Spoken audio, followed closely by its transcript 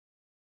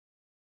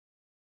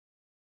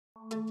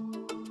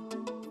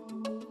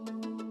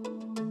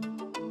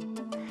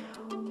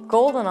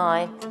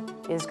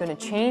GoldenEye is going to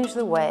change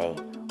the way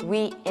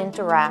we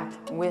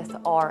interact with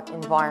our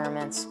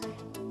environments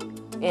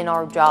in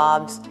our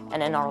jobs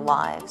and in our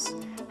lives.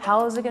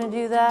 How is it going to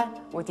do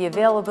that? With the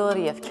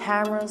availability of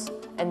cameras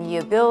and the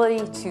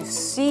ability to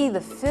see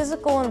the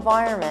physical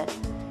environment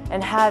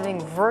and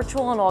having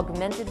virtual and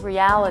augmented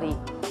reality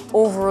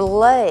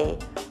overlay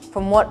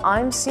from what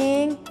I'm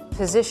seeing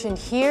positioned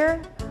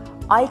here,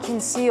 I can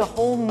see a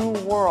whole new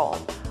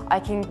world. I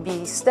can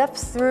be step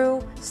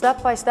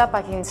by step,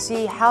 I can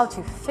see how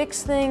to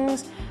fix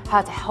things,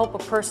 how to help a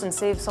person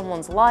save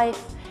someone's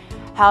life,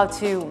 how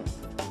to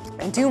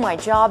do my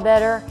job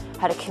better,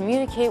 how to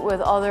communicate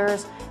with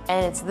others,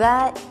 and it's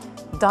that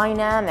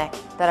dynamic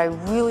that I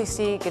really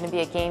see going to be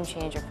a game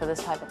changer for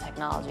this type of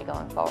technology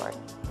going forward.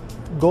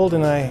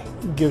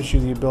 GoldenEye gives you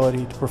the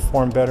ability to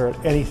perform better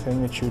at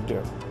anything that you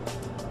do.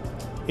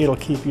 It'll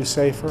keep you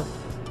safer,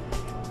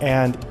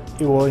 and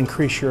it will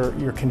increase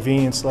your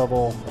convenience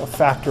level a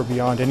factor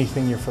beyond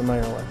anything you're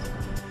familiar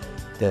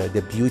with.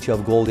 The beauty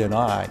of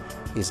GoldenEye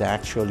is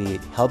actually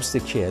helps the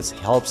kids,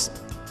 helps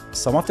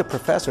some of the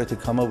professors to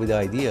come up with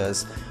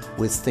ideas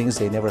with things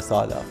they never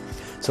thought of.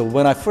 So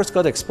when I first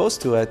got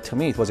exposed to it, to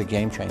me it was a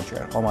game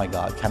changer. Oh my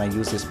God, can I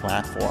use this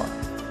platform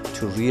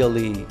to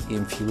really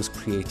infuse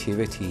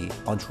creativity,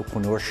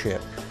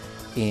 entrepreneurship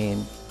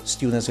in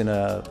students in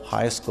a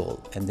high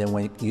school, and then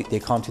when they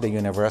come to the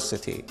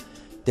university,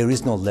 there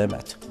is no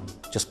limit.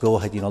 Just go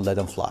ahead, let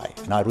them fly.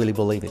 And I really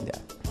believe in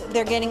that.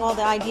 They're getting all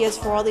the ideas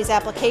for all these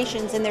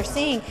applications, and they're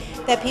seeing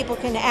that people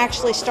can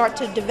actually start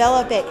to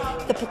develop it.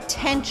 The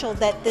potential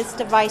that this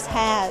device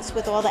has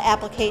with all the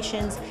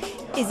applications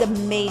is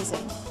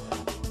amazing.